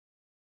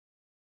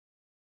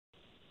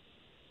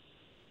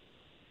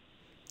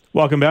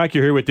Welcome back.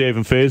 You're here with Dave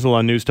and Faisal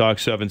on News Talk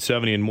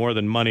 770 and More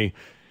Than Money.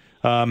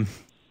 We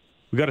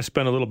got to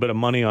spend a little bit of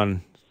money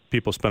on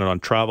people spend it on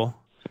travel.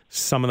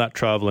 Some of that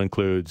travel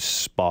includes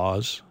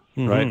spas,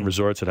 right?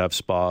 Resorts that have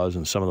spas,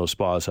 and some of those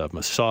spas have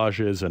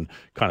massages and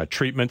kind of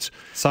treatments.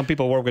 Some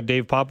people work with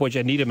Dave Popovich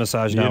and need a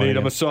massage now. You need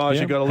a massage.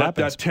 You got to let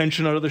that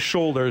tension out of the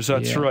shoulders.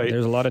 That's right.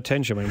 There's a lot of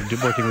tension when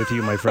you're working with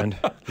you, my friend.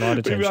 A lot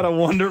of tension. We've got a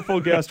wonderful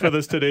guest with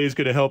us today who's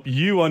going to help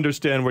you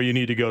understand where you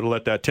need to go to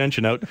let that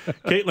tension out.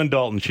 Caitlin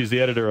Dalton, she's the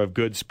editor of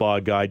Good Spa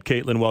Guide.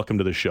 Caitlin, welcome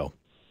to the show.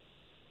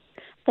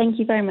 Thank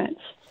you very much.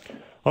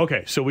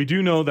 Okay, so we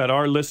do know that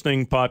our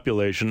listening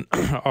population,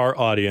 our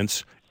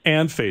audience,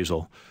 and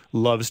Faisal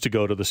loves to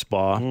go to the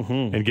spa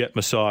and get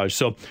massage.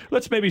 So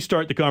let's maybe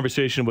start the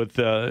conversation with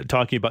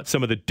talking about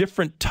some of the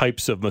different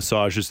types of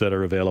massages that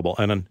are available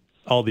and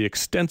all the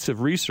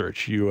extensive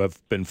research you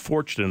have been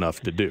fortunate enough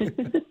to do.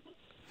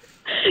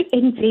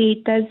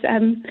 Indeed. There's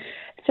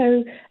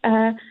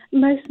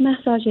most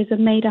massages are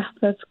made up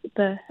of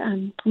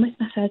most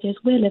massages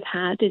we'll have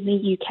had in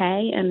the UK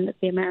and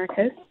the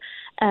Americas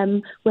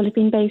will have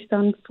been based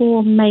on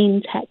four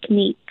main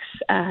techniques,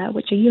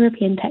 which are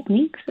European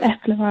techniques: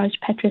 effleurage,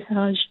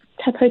 petrissage,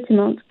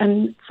 tapotement,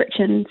 and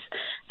frictions.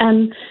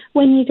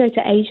 When you go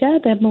to Asia,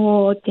 they're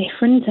more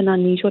different and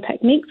unusual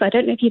techniques. I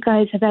don't know if you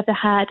guys have ever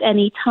had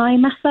any Thai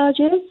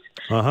massages.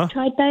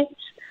 Tried those?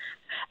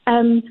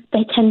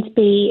 They tend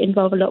to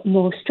involve a lot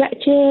more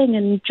stretching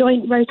and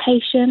joint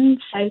rotation.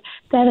 So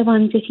they're the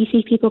ones, if you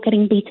see people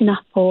getting beaten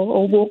up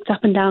or walked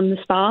up and down the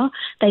spa,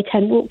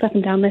 walked up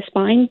and down their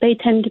spine, they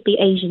tend to be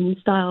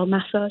Asian-style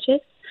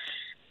massages.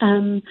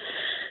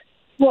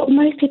 What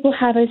most people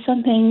have is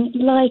something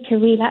like a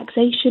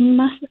relaxation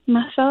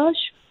massage.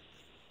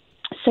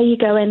 So you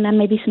go in, there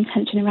may be some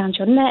tension around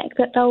your neck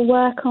that they'll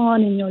work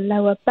on, in your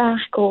lower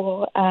back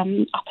or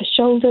upper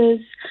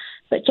shoulders.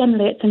 But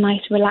generally, it's a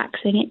nice,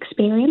 relaxing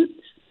experience.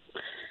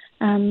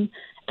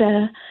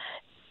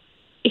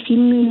 If you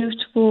move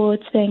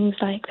towards things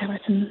like, there are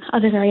some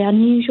other very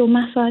unusual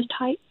massage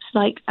types,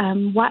 like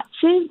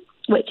watsu,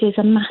 which is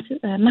a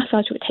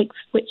massage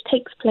which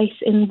takes place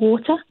in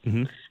water,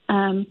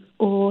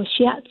 or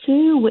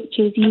shiatsu, which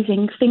is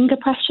using finger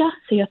pressure.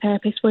 So your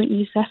therapist won't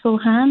use their full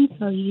hands;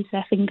 they'll use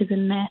their fingers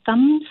and their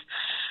thumbs.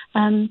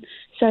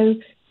 So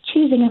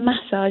choosing a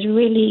massage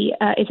really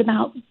is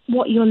about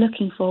what you're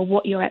looking for,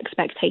 what your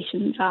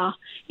expectations are.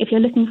 If you're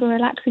looking for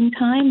relaxing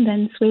time,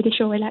 then Swedish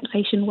or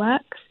relaxation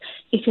works.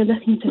 If you're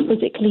looking to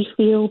physically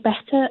feel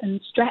better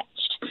and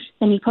stretched,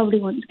 then you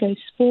probably want to go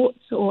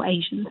sports or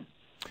Asian.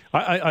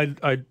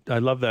 I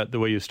love that, the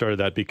way you started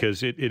that,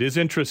 because it is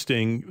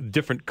interesting,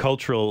 different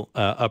cultural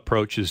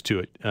approaches to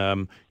it.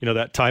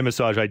 That Thai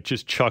massage, I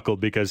just chuckled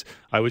because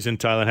I was in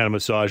Thailand, had a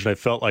massage, and I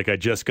felt like I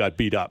just got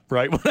beat up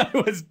right when I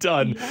was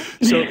done.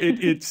 So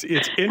it's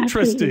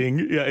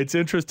interesting. Yeah, it's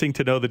interesting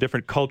to know the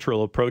different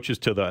cultural approaches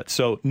to that.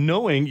 So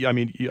knowing,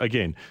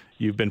 again,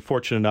 you've been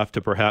fortunate enough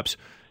to perhaps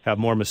have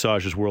more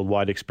massages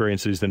worldwide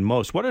experiences than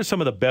most. What are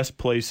some of the best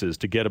places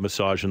to get a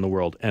massage in the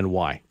world, and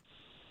why?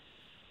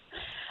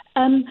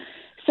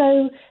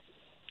 So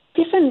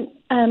different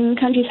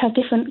countries have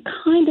different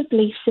kind of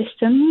belief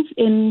systems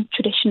in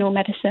traditional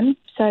medicine.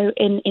 So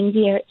in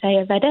India, it's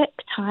Ayurvedic.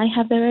 Thai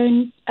have their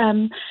own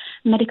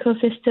medical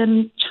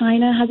system.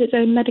 China has its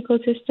own medical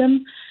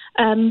system.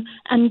 And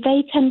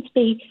they tend to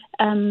be,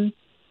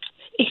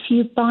 if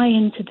you buy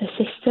into the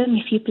system,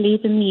 if you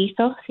believe in the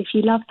ethos, if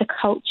you love the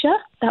culture,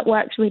 that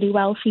works really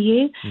well for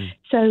you.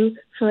 So,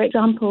 for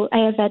example,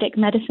 Ayurvedic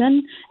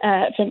medicine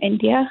from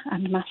India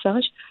and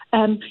massage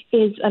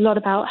is a lot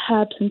about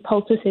herbs and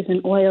poultices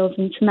and oils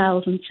and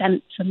smells and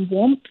scents and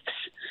warmths.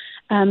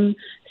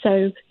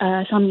 So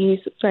some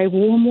use very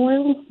warm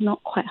oil,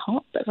 not quite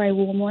hot, but very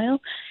warm oil.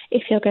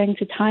 If you're going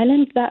to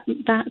Thailand, that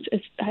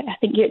is, I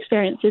think your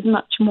experience is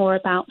much more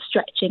about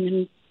stretching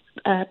and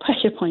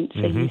pressure points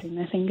they're using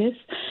their fingers.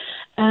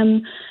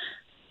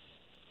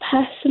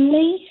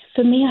 Personally,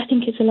 for me, I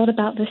think it's a lot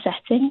about the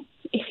setting.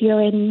 If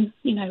you're in,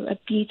 a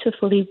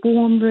beautifully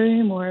warm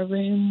room or a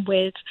room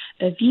with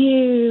a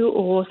view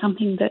or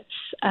something that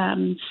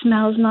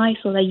smells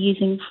nice, or they're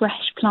using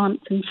fresh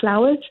plants and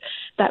flowers,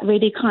 that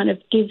really kind of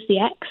gives the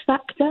X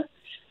factor.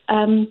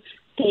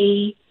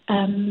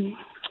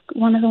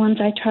 One of the ones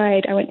I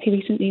tried, I went to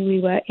recently, we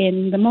were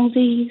in the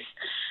Maldives,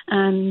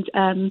 and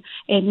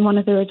in one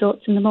of the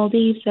resorts in the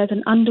Maldives, there's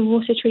an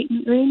underwater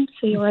treatment room,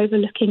 so you're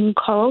overlooking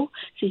coral,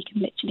 so you can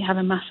literally have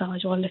a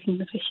massage while looking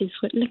at the fishes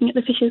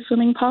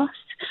swimming past.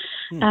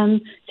 So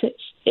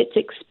it's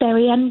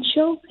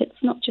experiential.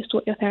 It's not just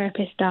what your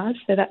therapist does,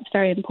 so that's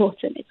very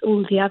important. It's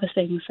all the other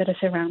things that are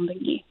surrounding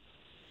you.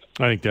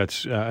 I think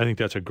that's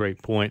a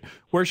great point.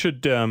 Where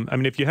should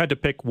if you had to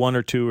pick one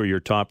or two, or your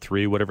top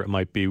three, whatever it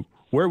might be,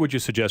 where would you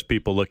suggest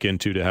people look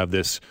into to have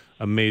this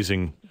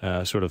amazing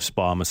sort of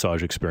spa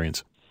massage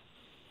experience?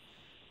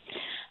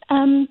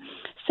 Good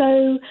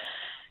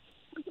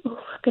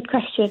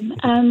question.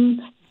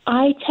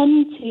 I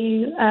tend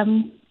to.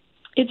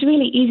 It's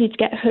really easy to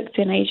get hooked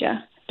in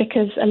Asia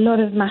because a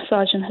lot of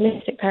massage and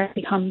holistic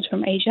therapy comes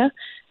from Asia.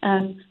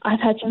 I've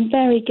had some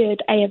very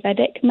good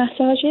Ayurvedic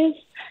massages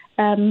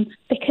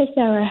because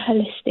they're a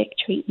holistic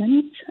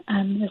treatment.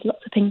 There's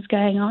lots of things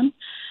going on.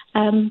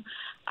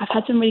 I've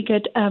had some really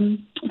good,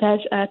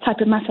 there's a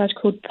type of massage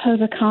called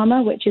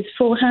Purvakarma, which is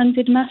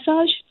four-handed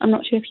massage. I'm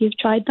not sure if you've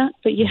tried that,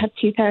 but you have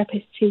two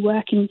therapists who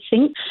work in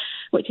sync,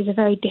 which is a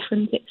very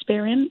different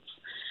experience.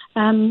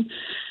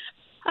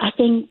 I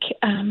think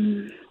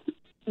in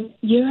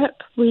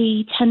Europe,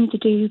 we tend to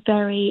do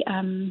very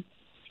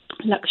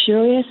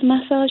luxurious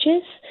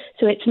massages.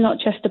 So it's not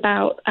just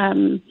about,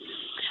 having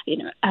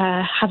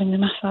the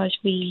massage.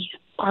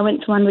 I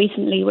went to one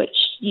recently which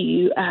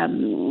you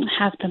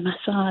have the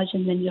massage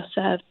and then you're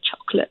served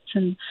chocolates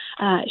and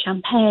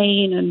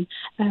champagne.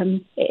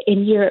 And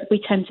in Europe,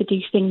 we tend to do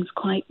things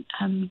quite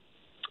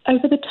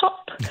over the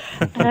top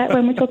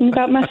when we're talking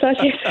about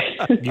massages.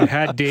 You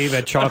had Dave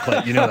at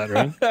chocolate. You know that,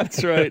 right?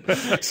 That's right.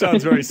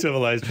 Sounds very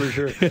civilized for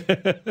sure.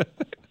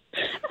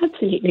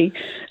 Absolutely.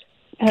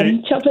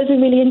 Chocolate's a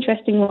really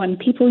interesting one.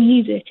 People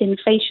use it in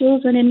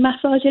facials and in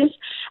massages,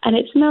 and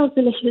it smells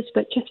delicious,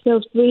 but just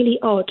feels really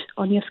odd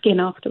on your skin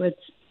afterwards.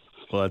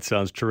 Well, that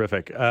sounds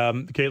terrific.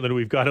 Caitlin,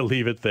 we've got to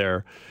leave it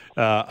there.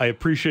 I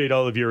appreciate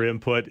all of your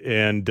input,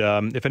 and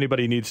if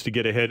anybody needs to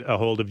get a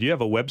hold of, do you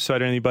have a website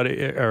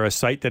or a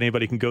site that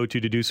anybody can go to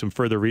do some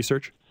further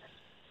research?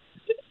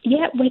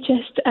 Yeah, we're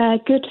just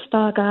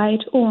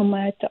goodspaguide,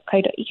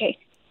 alloneword.co.uk.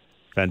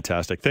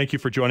 Fantastic. Thank you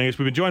for joining us.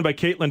 We've been joined by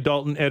Caitlin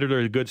Dalton, editor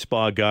of the Good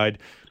Spa Guide.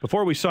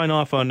 Before we sign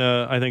off on,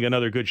 I think,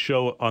 another good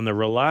show on the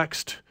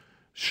relaxed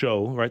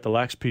show, right, the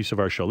lax piece of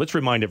our show, let's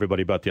remind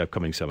everybody about the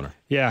upcoming seminar.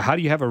 Yeah, how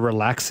do you have a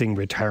relaxing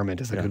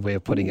retirement is a good way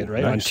of putting it,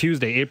 right? Nice. On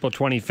Tuesday, April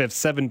 25th,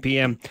 7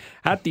 p.m.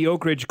 at the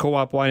Oak Ridge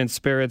Co-op Wine and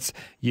Spirits.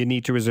 You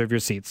need to reserve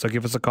your seats. So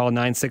give us a call,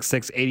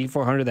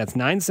 966-8400. That's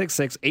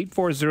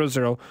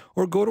 966-8400.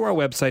 Or go to our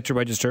website to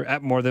register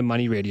at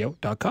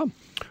morethanmoneyradio.com.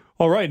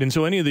 All right, and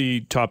so any of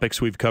the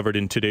topics we've covered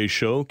in today's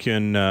show,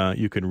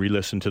 you can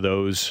re-listen to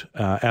those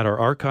at our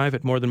archive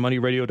at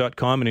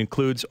morethanmoneyradio.com, and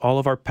includes all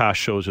of our past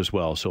shows as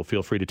well, so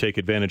feel free to take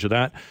advantage of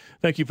that.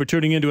 Thank you for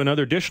tuning in to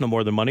another edition of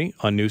More Than Money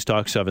on News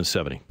Talk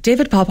 770.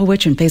 David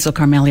Popowich and Faisal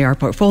Carmeli are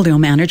portfolio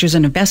managers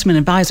and investment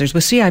advisors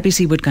with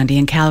CIBC Wood Gundy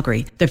in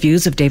Calgary. The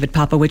views of David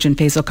Popowich and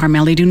Faisal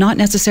Carmeli do not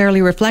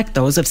necessarily reflect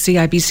those of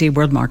CIBC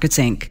World Markets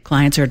Inc.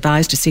 Clients are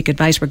advised to seek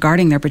advice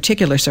regarding their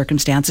particular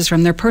circumstances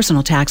from their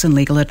personal tax and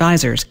legal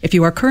advisors. If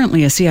you are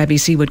currently a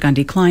CIBC Wood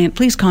Gundy client,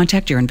 please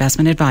contact your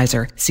investment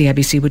advisor.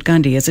 CIBC Wood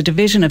Gundy is a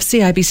division of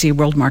CIBC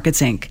World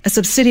Markets Inc., a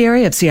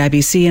subsidiary of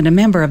CIBC and a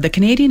member of the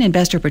Canadian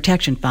Investor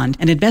Protection Fund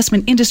and Investment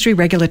Industry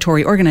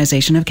Regulatory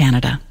Organization of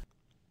Canada.